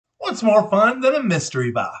What's more fun than a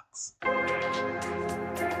mystery box?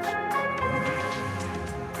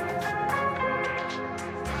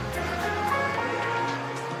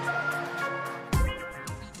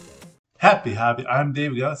 Happy hobby. I'm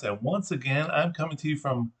David Gunnis, and once again, I'm coming to you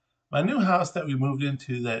from my new house that we moved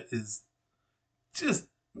into that is just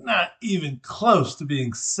not even close to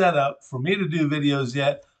being set up for me to do videos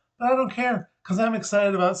yet. But I don't care because I'm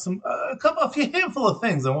excited about a few handful of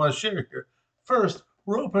things I want to share here. First,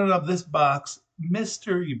 we're opening up this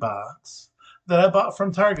mystery box that I bought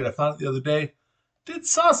from Target. I found it the other day.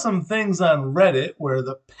 Saw some things on Reddit where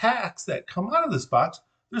the packs that come out of this box,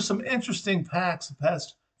 there's some interesting packs the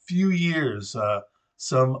past few years.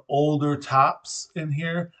 Some older tops in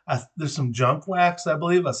here. There's some junk wax, I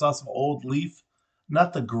believe. I saw some old Leaf.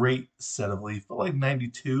 Not the great set of Leaf, but like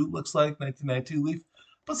 92, looks like 1992 Leaf.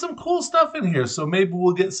 But some cool stuff in here. So maybe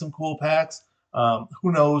we'll get some cool packs.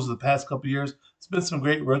 Who knows, the past couple years, it's been some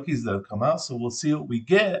great rookies that have come out. So we'll see what we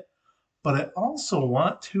get. But I also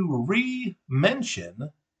want to re-mention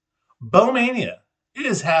Bowmania. It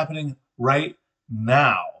is happening right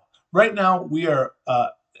now. Right now,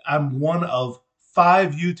 I'm one of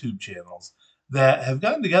 5 YouTube channels that have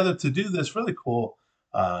gotten together to do this really cool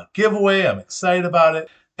giveaway. I'm excited about it.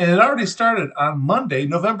 And it already started on Monday,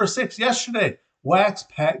 November 6th, yesterday. Wax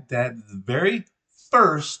Pack Dad did the very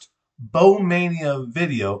first Bowmania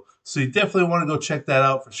video. So you definitely want to go check that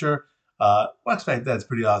out for sure. Wax Pack Dad's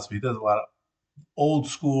pretty awesome. He does a lot of old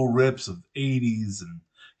school rips of 80s, and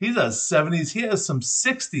he does 70s. He has some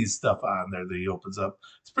 60s stuff on there that he opens up.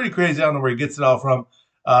 It's pretty crazy. I don't know where he gets it all from.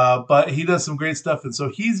 But he does some great stuff, and so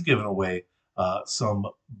he's giving away some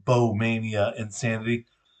Bowmania insanity.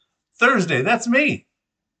 Thursday, that's me.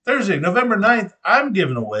 Thursday, November 9th, I'm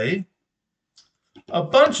giving away a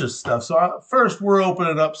bunch of stuff. So first, we're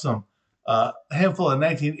opening up some handful of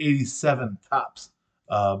 1987 Topps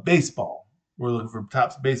baseball. We're looking for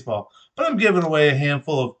Topps baseball. But I'm giving away a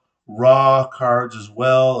handful of raw cards as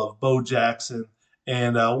well of Bo Jackson.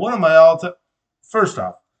 And one of my all-time... First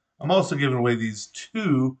off, I'm also giving away these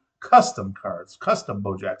 2 custom cards, custom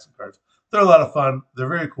Bo Jackson cards. They're a lot of fun. They're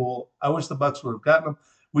very cool. I wish the Bucks would have gotten them.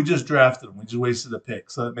 We just drafted them. We just wasted a pick,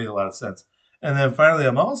 so that made a lot of sense. And then finally,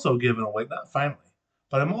 I'm also giving away, not finally,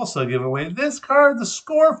 but I'm also giving away this card, the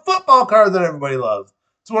Score football card that everybody loves.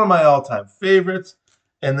 It's one of my all-time favorites.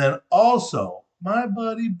 And then also, my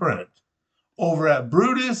buddy Brent over at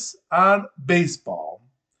Brutus on Baseball,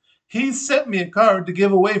 he sent me a card to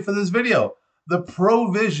give away for this video. The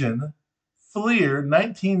Provision Flair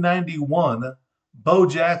 1991 Bo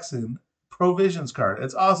Jackson Provisions card.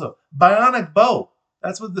 It's awesome. Bionic Bo.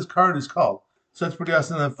 That's what this card is called. So that's pretty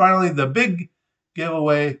awesome. And then finally, the big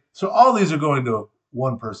giveaway. So all these are going to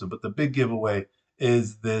one person, but the big giveaway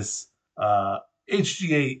is this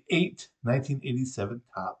HGA 8 1987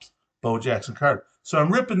 Topps Bo Jackson card. So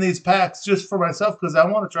I'm ripping these packs just for myself because I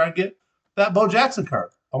want to try and get that Bo Jackson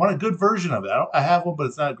card. I want a good version of it. I have one, but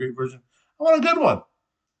it's not a great version. I want a good one.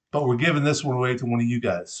 But we're giving this one away to one of you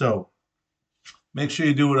guys. So make sure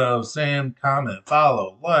you do what I was saying. Comment,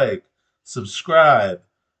 follow, like, subscribe.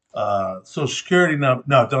 Social Security number.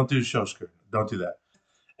 No, don't do Social Security. Don't do that.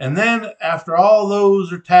 And then after all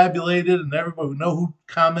those are tabulated and everybody know who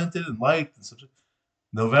commented and liked and such,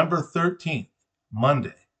 November 13th,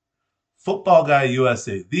 Monday, Football Guy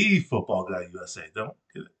USA, the Football Guy USA, don't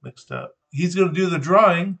get it mixed up. He's going to do the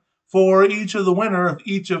drawing for each of the winner of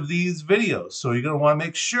each of these videos. So you're going to want to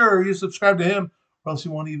make sure you subscribe to him or else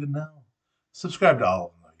you won't even know. Subscribe to all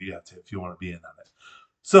of them, though. You got to if you want to be in on it.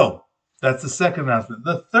 So that's the second announcement.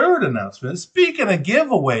 The third announcement, speaking of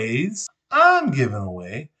giveaways, I'm giving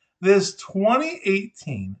away this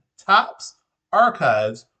 2018 Topps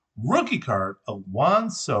Archives rookie card of Juan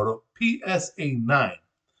Soto PSA 9.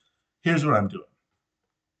 Here's what I'm doing.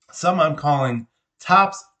 Some I'm calling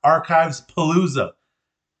Topps Archives Palooza.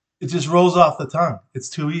 It just rolls off the tongue. It's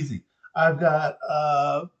too easy. I've got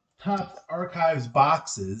Topps Archives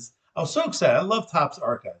boxes. I was so excited. I love Topps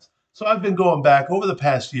Archives. So I've been going back over the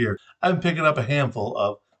past year. I've been picking up a handful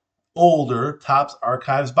of older Topps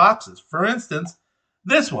Archives boxes. For instance,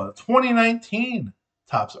 this one, a 2019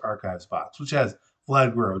 Topps Archives box, which has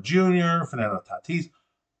Vlad Guerrero Jr., Fernando Tatis,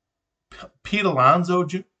 Pete Alonso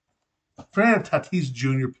Jr., Fernando Tatis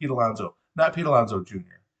Jr., Pete Alonso, not Pete Alonso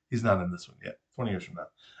Jr. He's not in this one yet, 20 years from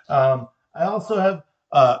now. I also have,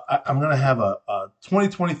 I'm going to have a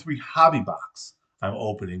 2023 hobby box I'm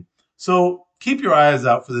opening. So keep your eyes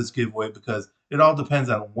out for this giveaway because it all depends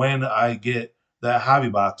on when I get that hobby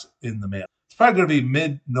box in the mail. It's probably going to be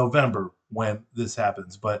mid-November when this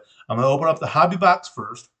happens, but I'm going to open up the hobby box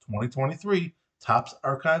first, 2023 Topps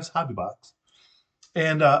Archives hobby box.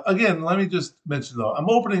 And again, let me just mention though, I'm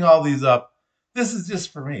opening all these up. This is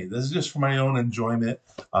just for me. This is just for my own enjoyment.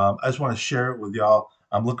 I just want to share it with y'all.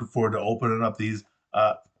 I'm looking forward to opening up these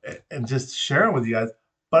uh, and just sharing with you guys.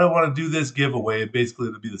 But I want to do this giveaway. Basically,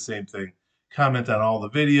 it'll be the same thing. Comment on all the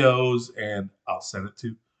videos, and I'll send it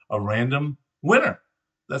to a random winner.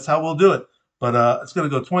 That's how we'll do it. But it's going to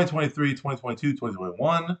go 2023, 2022,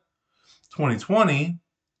 2021, 2020,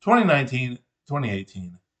 2019,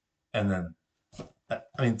 2018, and then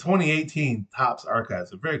 2018 Topps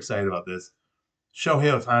Archives. I'm very excited about this.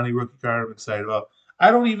 Shohei Ohtani rookie card. I'm excited about.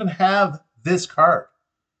 I don't even have this card.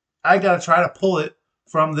 I got to try to pull it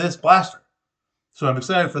from this blaster. So I'm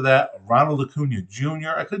excited for that. Ronald Acuna Jr.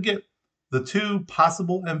 I could get the 2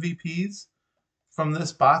 possible MVPs from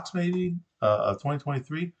this box, maybe of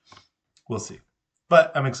 2023. We'll see.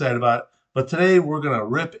 But I'm excited about it. But today we're going to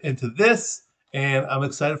rip into this, and I'm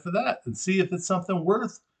excited for that and see if it's something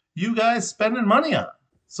worth you guys spending money on.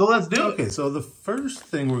 So let's do it. Okay, so the first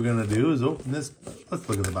thing we're going to do is open this. Let's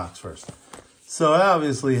look at the box first. So I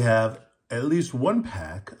obviously have at least 1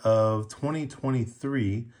 pack of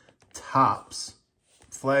 2023 Topps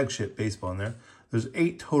flagship baseball in there. There's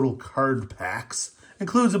 8 total card packs.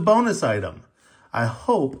 Includes a bonus item. I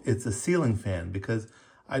hope it's a ceiling fan because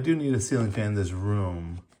I do need a ceiling fan in this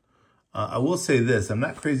room. I will say this. I'm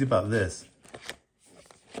not crazy about this.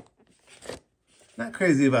 Not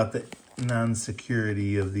crazy about the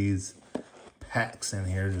non-security of these packs in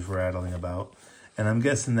here just rattling about. And I'm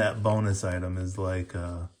guessing that bonus item is like,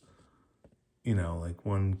 you know, like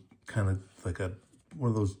one kind of like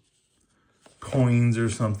one of those coins or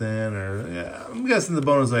something. Or yeah, I'm guessing the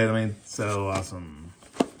bonus item ain't so awesome.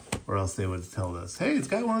 Or else they would tell us, hey, it's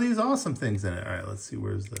got one of these awesome things in it. All right, let's see,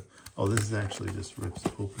 where's the... Oh, this is actually just rips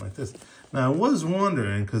open like this. Now, I was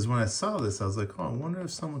wondering, because when I saw this, I was like, oh, I wonder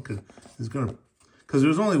if someone is going to... Because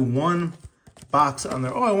there's only 1 box on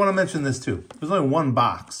there. Oh, I want to mention this too. There's only 1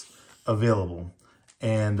 box available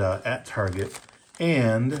and at Target.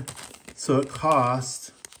 And so it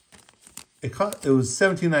was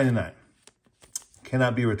 $17.99.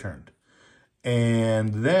 Cannot be returned.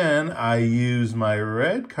 And then I used my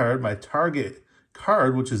red card, my Target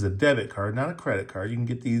card, which is a debit card, not a credit card. You can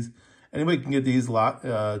get these, anybody can get these,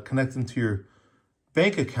 connect them to your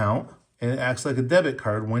bank account, and it acts like a debit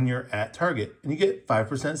card when you're at Target, and you get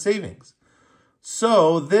 5% savings.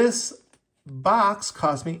 So this box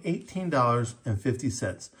cost me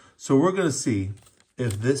 $18.50. So we're going to see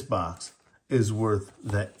if this box is worth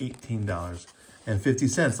that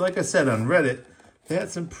 $18.50. Like I said on Reddit, they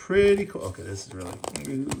had some pretty cool, okay, this is really,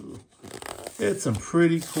 it's some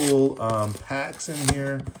pretty cool packs in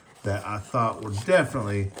here that I thought were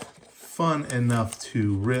definitely fun enough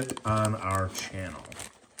to rip on our channel.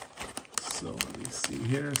 So let me see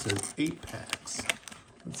here, it says 8 packs.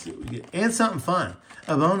 Let's see what we get. And something fun,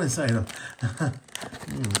 a bonus item. All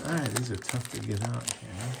right, these are tough to get out here.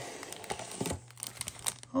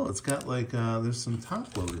 Oh, it's got like, there's some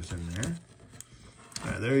top loaders in there. All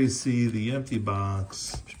right, there you see the empty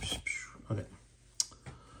box. Okay.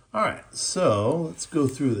 All right, so let's go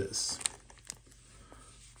through this.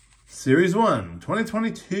 Series 1,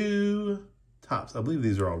 2022 Topps. I believe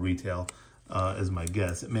these are all retail, is my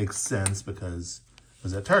guess. It makes sense because it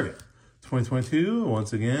was at Target. 2022,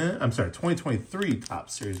 once again, I'm sorry, 2023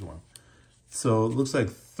 Topps Series 1. So it looks like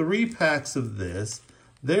 3 packs of this.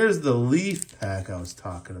 There's the Leaf pack I was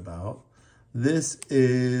talking about. This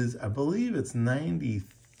is, I believe it's 91.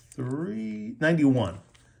 See right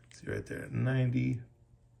there,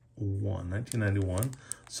 1991.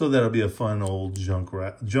 So that'll be a fun old junk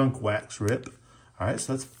wax rip. All right,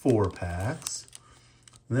 so that's 4 packs.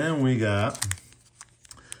 Then we got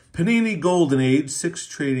Panini Golden Age, 6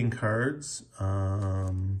 trading cards.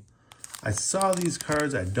 I saw these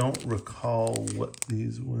cards. I don't recall when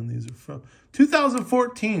these are from.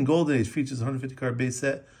 2014 Golden Age features a 150 card base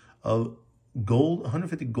set of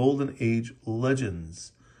 150 Golden Age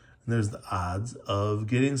Legends. And there's the odds of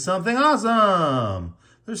getting something awesome.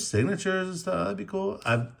 There's signatures and stuff. That'd be cool.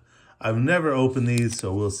 I've never opened these,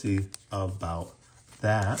 so we'll see about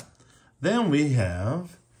that. Then we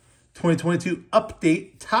have 2022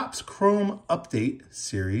 Update, Topps Chrome Update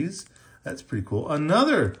Series. That's pretty cool.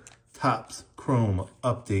 Another Topps Chrome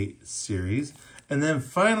Update Series. And then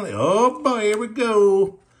finally, oh boy, here we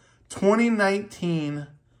go. 2019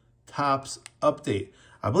 Topps Update.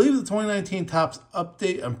 I believe the 2019 Topps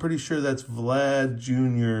Update, I'm pretty sure that's Vlad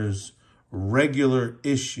Jr.'s regular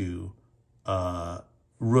issue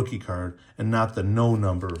rookie card and not the no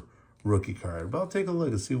number rookie card. But I'll take a look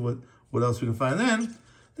and see what else we can find. Then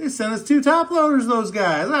they sent us 2 top loaders, those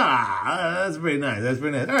guys. That's very nice. That's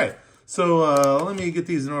very nice. All right. So let me get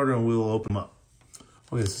these in order and we'll open them up.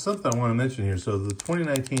 Okay, so something I want to mention here. So the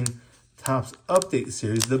 2019 Topps Update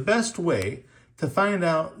Series, the best way to find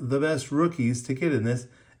out the best rookies to get in this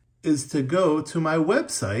is to go to my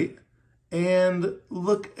website and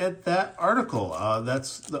look at that article.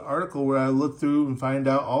 That's the article where I look through and find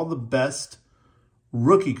out all the best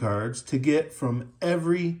rookie cards to get from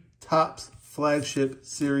every Topps flagship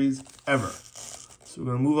series ever. So we're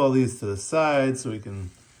going to move all these to the side so we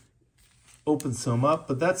can open some up.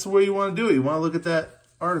 But that's the way you want to do it. You want to look at that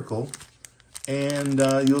article, and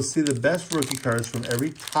you'll see the best rookie cards from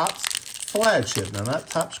every Topps flagship. Now, not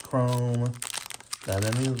Topps Chrome, not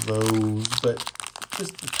any of those, but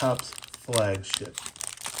just the Topps flagship.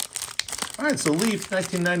 All right, so Leaf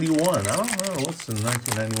 1991. I don't know what's in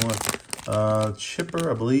 1991.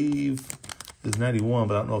 Chipper, I believe, is 91,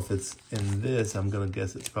 but I don't know if it's in this. I'm going to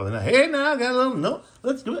guess it's probably not. Hey, now I got a little, no,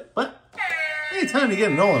 let's do it. But anytime you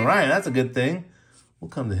get Nolan Ryan, that's a good thing. We'll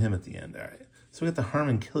come to him at the end. All right. So we got the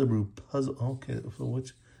Harmon Killebrew puzzle. Okay, for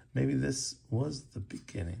which maybe this was the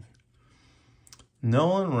beginning.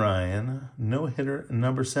 Nolan Ryan, no hitter,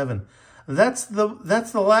 number 7. That's the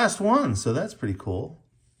last one, so that's pretty cool.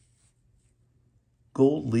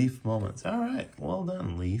 Gold Leaf moments. All right, well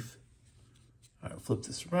done, Leaf. All right, flip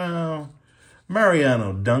this around.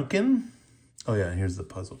 Mariano Duncan. Oh yeah, here's the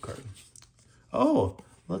puzzle card. Oh,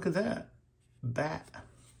 look at that. Bat.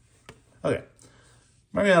 Okay.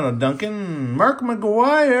 Mariano Duncan. Mark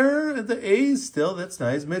McGuire at the A's still. That's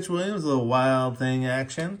nice. Mitch Williams, a little Wild Thing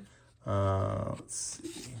action. Let's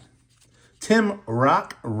see. Tim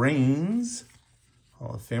Rock Raines.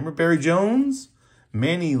 Hall of Famer. Barry Jones.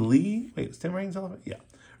 Manny Lee. Wait, is Tim Raines Hall of Fame? Yeah.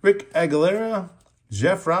 Rick Aguilera.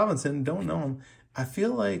 Jeff Robinson. Don't know him. I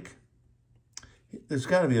feel like there's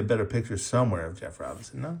got to be a better picture somewhere of Jeff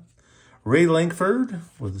Robinson, no? Ray Lankford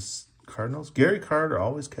with the Cardinals. Gary Carter,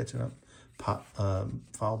 always catching up.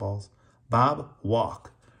 Foul balls. Bob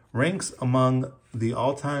Walk ranks among the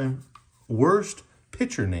all-time worst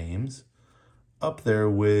pitcher names, up there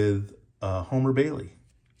with Homer Bailey.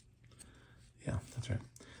 Yeah, that's right.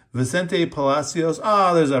 Vicente Palacios.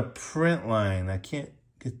 Oh, there's a print line. I can't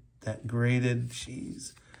get that graded.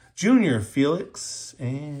 Jeez. Junior Felix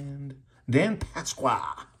and Dan Pasqua.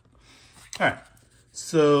 All right.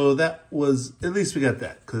 So that was, at least we got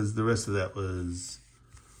that, because the rest of that was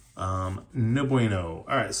no bueno.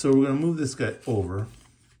 All right, so we're going to move this guy over.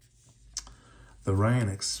 The Ryan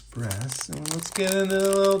Express. And let's get into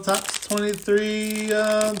the little Topps 23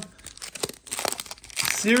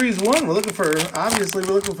 Series 1. We're looking for, obviously,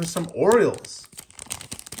 we're looking for some Orioles.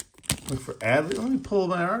 Look for Adley. Let me pull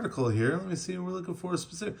my article here. Let me see what we're looking for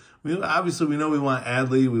specific. Obviously, we know we want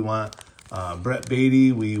Adley. We want Brett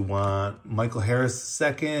Beatty. We want Michael Harris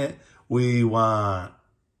second. We want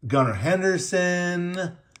Gunnar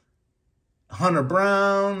Henderson. Hunter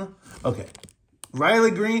Brown. Okay.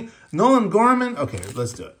 Riley Green. Nolan Gorman. Okay,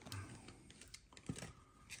 let's do it.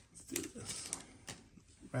 Let's do this.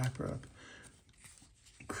 Wrapper up.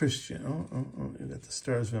 Christian. Oh, you got the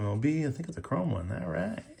Stars of MLB. I think it's a Chrome one. All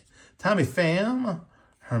right. Tommy Pham.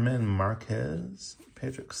 Herman Marquez.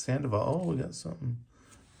 Patrick Sandoval. Oh, we got something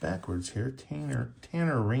backwards here.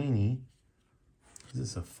 Tanner Rainey. Is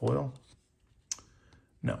this a foil?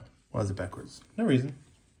 No. Why is it backwards? No reason.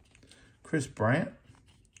 Chris Bryant.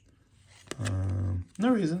 No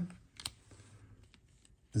reason.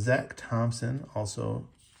 Zach Thompson. Also,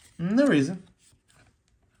 no reason.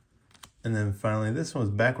 And then finally, this one was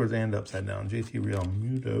backwards and upside down. JT Real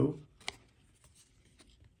Muto.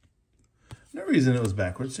 No reason it was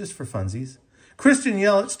backwards, just for funsies. Christian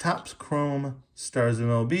Yelich, Topps Chrome Stars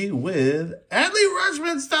MLB with Adley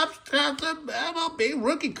Rutschman, Topps MLB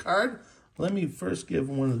rookie card. Let me first give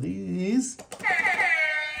one of these.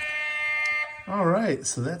 All right,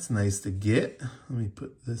 so that's nice to get. Let me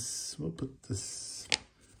put this, we'll put these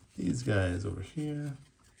guys over here.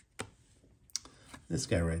 This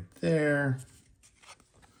guy right there.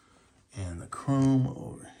 And the Chrome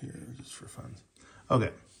over here, just for fun.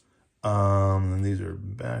 Okay. And these are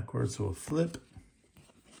backwards, so we'll flip.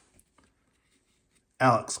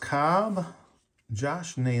 Alex Cobb,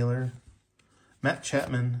 Josh Naylor, Matt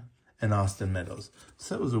Chapman, and Austin Meadows.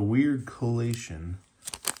 So that was a weird collation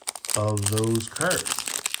of those cards.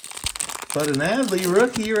 But an Adley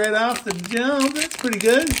rookie right off the jump, that's pretty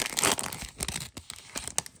good.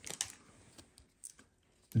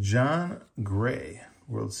 John Gray,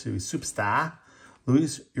 World Series superstar.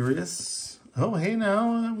 Luis Urias. Oh, hey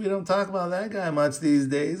now, we don't talk about that guy much these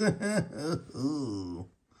days. We'll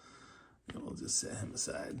just set him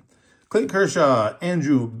aside. Clay Kershaw,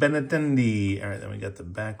 Andrew Benintendi. All right, then we got the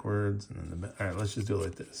backwards. And then the all right, let's just do it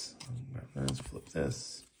like this. Let's flip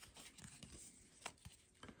this.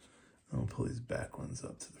 I'll pull these back ones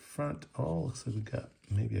up to the front. Oh, looks like we got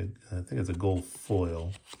maybe I think it's a gold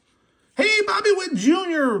foil. Hey, Bobby Witt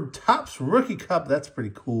Jr. Topps Rookie Cup. That's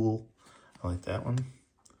pretty cool. I like that one.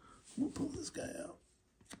 We'll pull this guy out.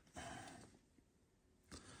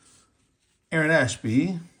 Aaron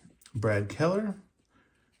Ashby, Brad Keller,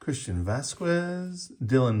 Christian Vasquez,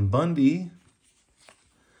 Dylan Bundy,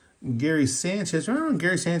 Gary Sanchez. Remember when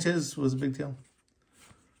Gary Sanchez was a big deal?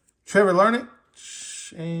 Trevor Larnach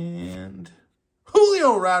and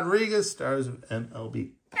Julio Rodriguez, stars of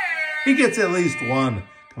MLB. He gets at least one.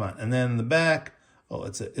 Come on. And then in the back, oh,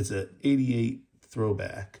 it's a 88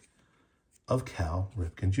 throwback of Cal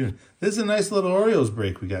Ripken Jr. This is a nice little Orioles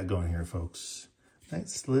break we got going here, folks.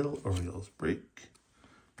 Nice little Orioles break.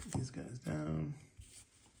 Put these guys down.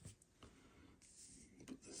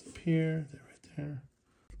 Put this up here. They're right there.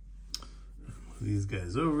 Move these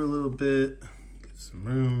guys over a little bit. Give some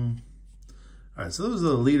room. All right, so those are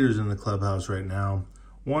the leaders in the clubhouse right now.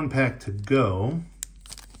 One pack to go.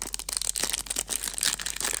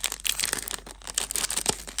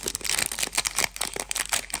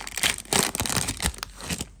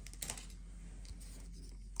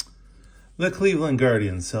 The Cleveland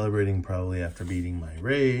Guardians celebrating probably after beating my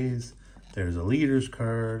Rays. There's a leaders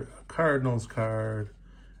card, a Cardinals card,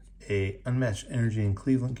 a unmatched energy in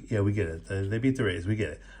Cleveland. Yeah, we get it. They beat the Rays. We get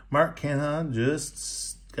it. Mark Canha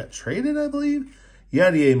just got traded, I believe.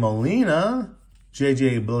 Yadier Molina,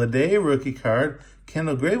 JJ Bleday, rookie card.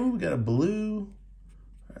 Kendall Graveman, we got a blue.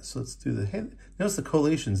 All right, so let's do the hit. Notice the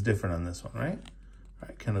collation's different on this one, right? All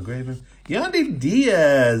right, Kendall Graveman. Yandy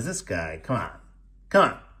Diaz, this guy. Come on. Come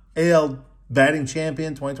on. AL batting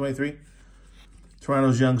champion 2023.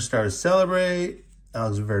 Toronto's Young Stars celebrate.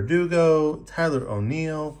 Alex Verdugo, Tyler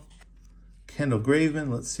O'Neill, Kendall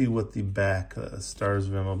Graveman. Let's see what the back stars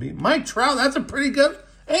of MLB. Mike Trout, that's a pretty good.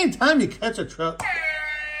 Anytime you catch a Trout,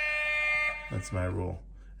 that's my rule.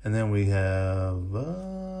 And then we have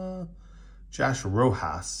Josh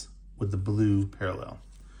Rojas with the blue parallel.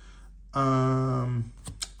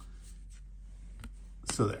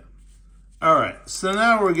 So there. All right, so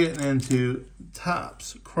now we're getting into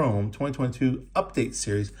Topps Chrome 2022 Update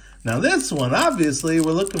Series. Now this one, obviously,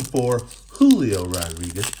 we're looking for Julio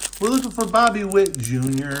Rodriguez. We're looking for Bobby Witt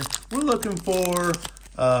Jr. We're looking for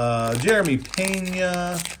Jeremy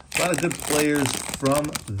Pena. A lot of good players from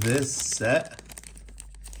this set.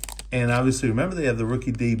 And obviously, remember, they have the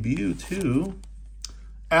rookie debut, too.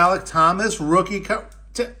 Alec Thomas, rookie card.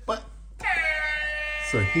 What?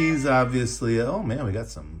 So he's obviously, oh, man, we got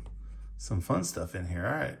some fun stuff in here.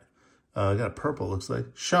 All right. I got a purple, looks like.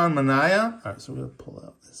 Sean Manaea. All right, so we're going to pull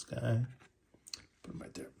out this guy. Put him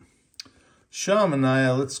right there. Sean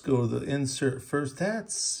Manaea. Let's go to the insert first.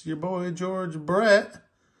 That's your boy, George Brett.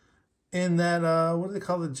 In that, what do they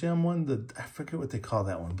call the gem one? I forget what they call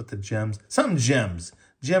that one, but the gems. Something gems.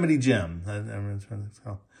 Gemity gem.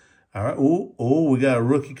 All right. Oh, we got a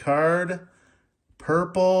rookie card.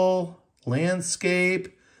 Purple.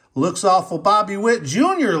 Landscape. Looks awful Bobby Witt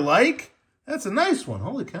Jr. like. That's a nice one.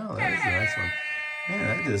 Holy cow, that is a nice one.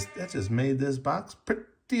 Man, that just made this box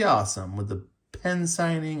pretty awesome with the pen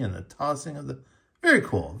signing and the tossing of the... Very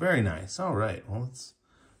cool. Very nice. All right. Well,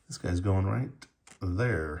 this guy's going right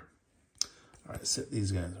there. All right, set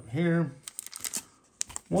these guys over here.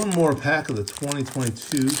 One more pack of the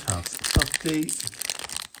 2022 Topps Update.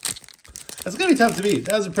 That's going to be tough to beat.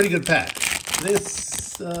 That was a pretty good pack.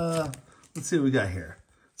 This, let's see what we got here.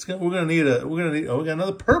 We're gonna need. Oh, we got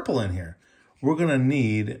another purple in here. We're gonna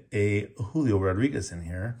need a Julio Rodriguez in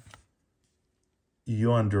here.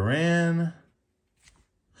 Yohan Duran,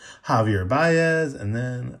 Javier Baez, and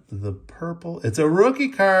then the purple. It's a rookie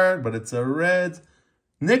card, but it's a Reds.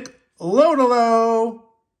 Nick Lodolo.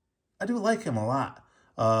 I do like him a lot.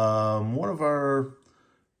 One of our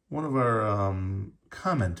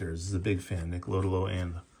commenters is a big fan. Nick Lodolo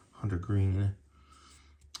and Hunter Green.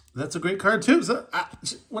 That's a great card, too. So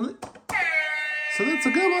that's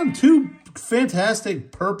a good one. Two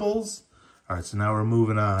fantastic purples. All right, so now we're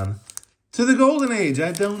moving on to the Golden Age.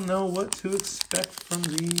 I don't know what to expect from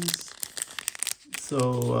these.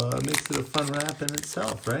 So it makes it a fun wrap in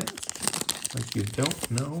itself, right? Like you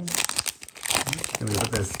don't know.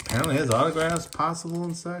 This apparently has autographs possible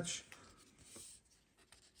and such.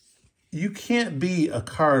 You can't be a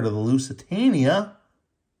card of the Lusitania.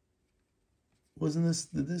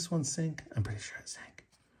 Did this one sink? I'm pretty sure it sank.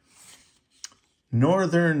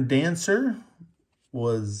 Northern Dancer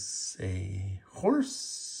was a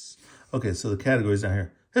horse. Okay, so the categories down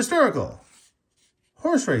here. Historical.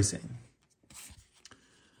 Horse racing.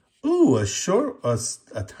 Ooh, a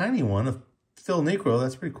tiny one of Phil Necro.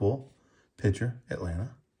 That's pretty cool. Pitcher, Atlanta.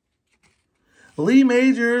 Lee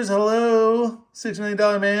Majors, hello. $6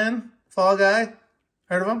 Million Man, Fall Guy.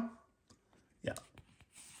 Heard of him? Yeah.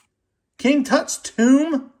 King Tut's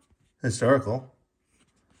Tomb, historical.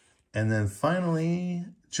 And then finally,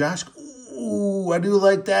 Josh. Ooh, I do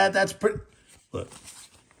like that. That's pretty. Look.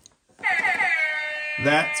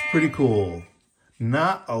 That's pretty cool.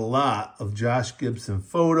 Not a lot of Josh Gibson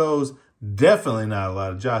photos. Definitely not a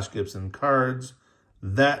lot of Josh Gibson cards.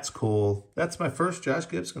 That's cool. That's my first Josh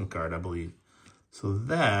Gibson card, I believe. So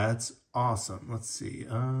that's awesome. Let's see.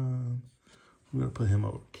 I'm going to put him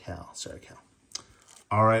over Cal. Sorry, Cal.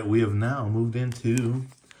 All right, we have now moved into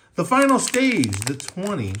the final stage, the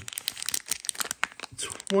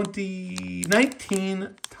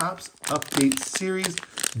 2019 Topps Update Series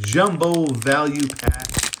Jumbo Value Pack.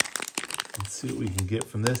 Let's see what we can get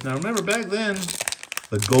from this. Now, remember back then,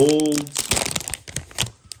 the golds,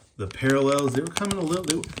 the parallels, they were coming a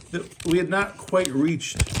little, we had not quite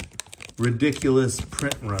reached ridiculous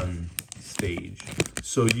print run stage.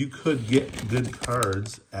 So you could get good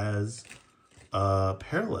cards as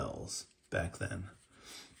parallels back then.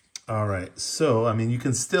 All right, so, I mean, you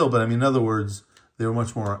can still, but I mean, in other words, they were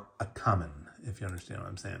much more common, if you understand what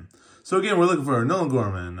I'm saying. So again, we're looking for Nolan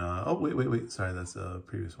Gorman. Oh, wait. Sorry, that's a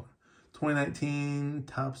previous one. 2019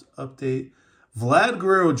 Topps Update. Vlad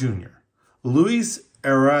Guerrero Jr. Luis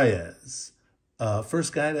Arias.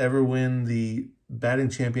 First guy to ever win the batting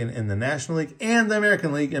champion in the National League and the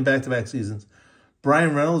American League in back-to-back seasons.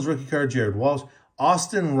 Brian Reynolds, rookie card. Jared Walsh.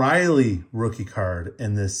 Austin Riley, rookie card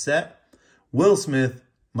in this set. Will Smith,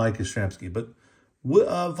 Mike Yastrzemski. But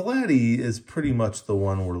Vladdy is pretty much the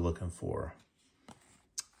one we're looking for.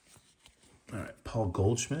 All right, Paul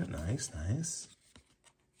Goldschmidt. Nice, nice.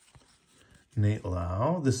 Nate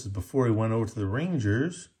Lowe. This is before he went over to the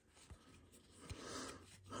Rangers.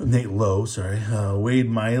 Nate Lowe, sorry. Wade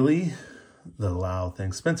Miley, the Lowe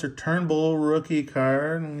thing. Spencer Turnbull, rookie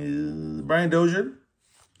card. Brian Dozier.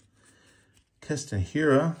 Keston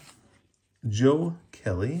Hira. Joe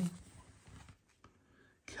Kelly.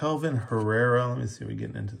 Kelvin Herrera. Let me see if we're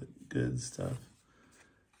getting into the good stuff.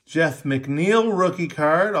 Jeff McNeil, rookie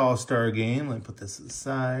card, All-Star Game. Let me put this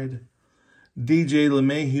aside. DJ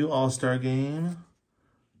LeMahieu, All-Star Game.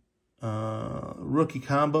 Rookie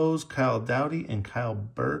combos, Kyle Dowdy and Kyle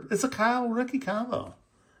Bird. It's a Kyle rookie combo.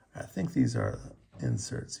 I think these are the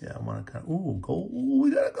inserts. Yeah, I want to kind of, ooh, gold. Ooh,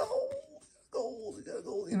 we got a gold. Gold, we got a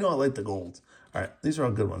gold. You know I like the golds. All right, these are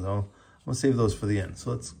all good ones. I'm going to save those for the end.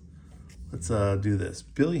 So let's do this.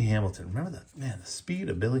 Billy Hamilton. Remember that? Man, the speed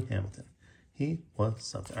of Billy Hamilton. He was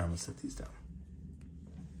something. I'm going to set these down.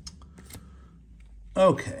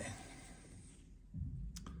 Okay.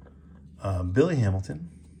 Billy Hamilton.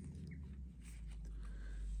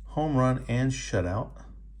 Home run and shutout.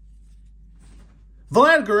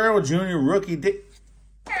 Vlad Guerrero Jr. Rookie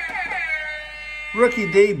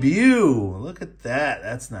debut. Look at that.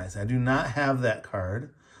 That's nice. I do not have that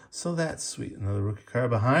card. So that's sweet. Another rookie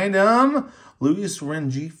card behind him. Luis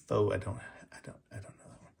Rengifo. I don't know that one.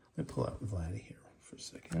 Let me pull out Vladdy here for a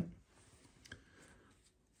second.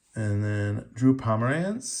 And then Drew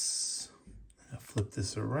Pomerantz. I'll flip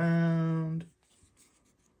this around.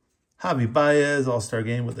 Javi Baez, All-Star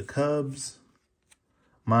Game with the Cubs.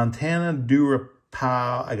 Montana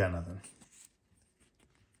Durapau. I got nothing.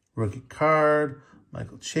 Rookie card.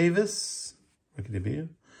 Michael Chavis. Rookie debut.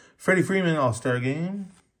 Freddie Freeman, All-Star Game.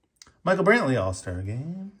 Michael Brantley, All-Star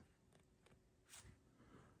Game.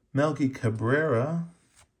 Melky Cabrera.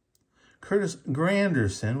 Curtis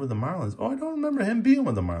Granderson with the Marlins. Oh, I don't remember him being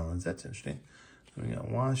with the Marlins. That's interesting. So we got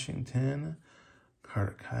Washington.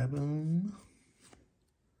 Carter Kieboom.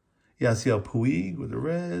 Yasiel Puig with the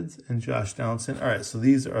Reds. And Josh Donaldson. All right, so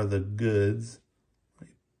these are the goods. Let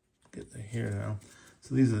me get them here now.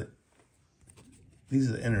 So these are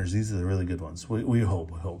the inners. These are the really good ones. We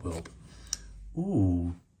hope.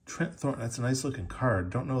 Ooh, Trent Thornton. That's a nice looking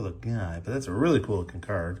card. Don't know the guy, but that's a really cool looking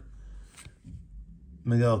card.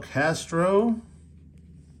 Miguel Castro.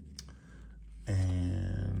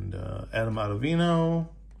 And Adam Ottavino.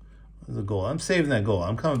 The gold. I'm saving that gold.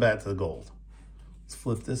 I'm coming back to the gold. Let's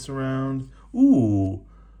flip this around. Ooh,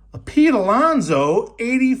 a Pete Alonso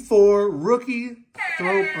 84 rookie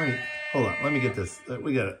throw. Hold on. Let me get this.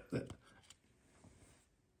 We got it.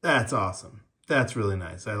 That's awesome. That's really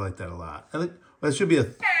nice. I like that a lot. I think that should be a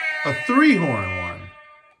three-horn one.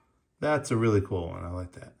 That's a really cool one. I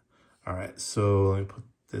like that. All right. So let me put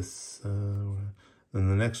this. Then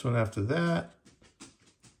the next one after that.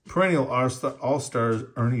 Perennial All-Stars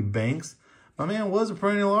Ernie Banks. My man was a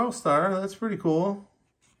perennial All-Star. That's pretty cool.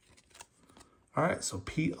 All right, so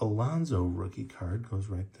Pete Alonso rookie card goes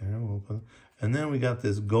right there. And then we got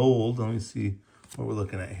this gold. Let me see what we're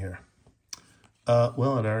looking at here.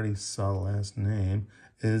 Well, I already saw the last name.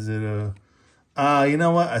 Is it you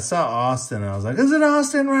know what? I saw Austin, and I was like, is it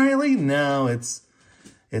Austin Riley? No, it's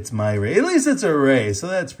my Ray. At least it's a Ray, so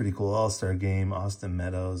that's pretty cool. All-Star Game, Austin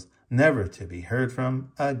Meadows, never to be heard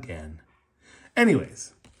from again.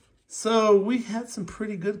 Anyways, so we had some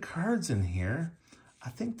pretty good cards in here. I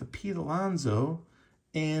think the Pete Alonso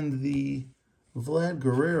and the Vlad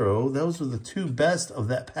Guerrero, those were the two best of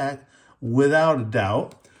that pack, without a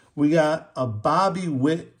doubt. We got a Bobby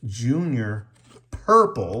Witt Jr.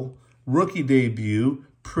 purple rookie debut,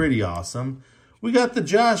 pretty awesome. We got the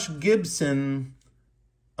Josh Gibson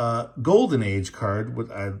Golden Age card, which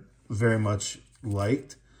I very much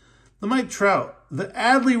liked. The Mike Trout, the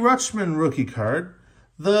Adley Rutschman rookie card,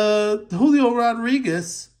 the Julio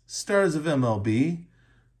Rodriguez Stars of MLB,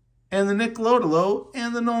 and the Nick Lodolo,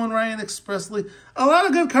 and the Nolan Ryan Expressly. A lot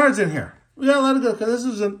of good cards in here. We got a lot of good cards.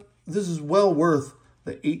 This is well worth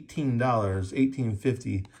the $18,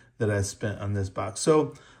 $18.50 that I spent on this box.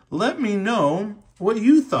 So let me know what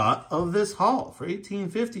you thought of this haul for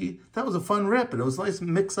 $18.50. That was a fun rip, and it was a nice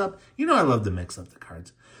mix up. You know I love to mix up the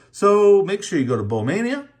cards. So make sure you go to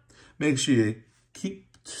Bowmania. Make sure you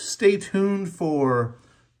stay tuned for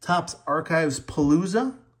Topps Archives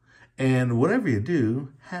Palooza. And whatever you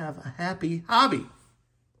do, have a happy hobby.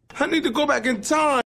 I need to go back in time.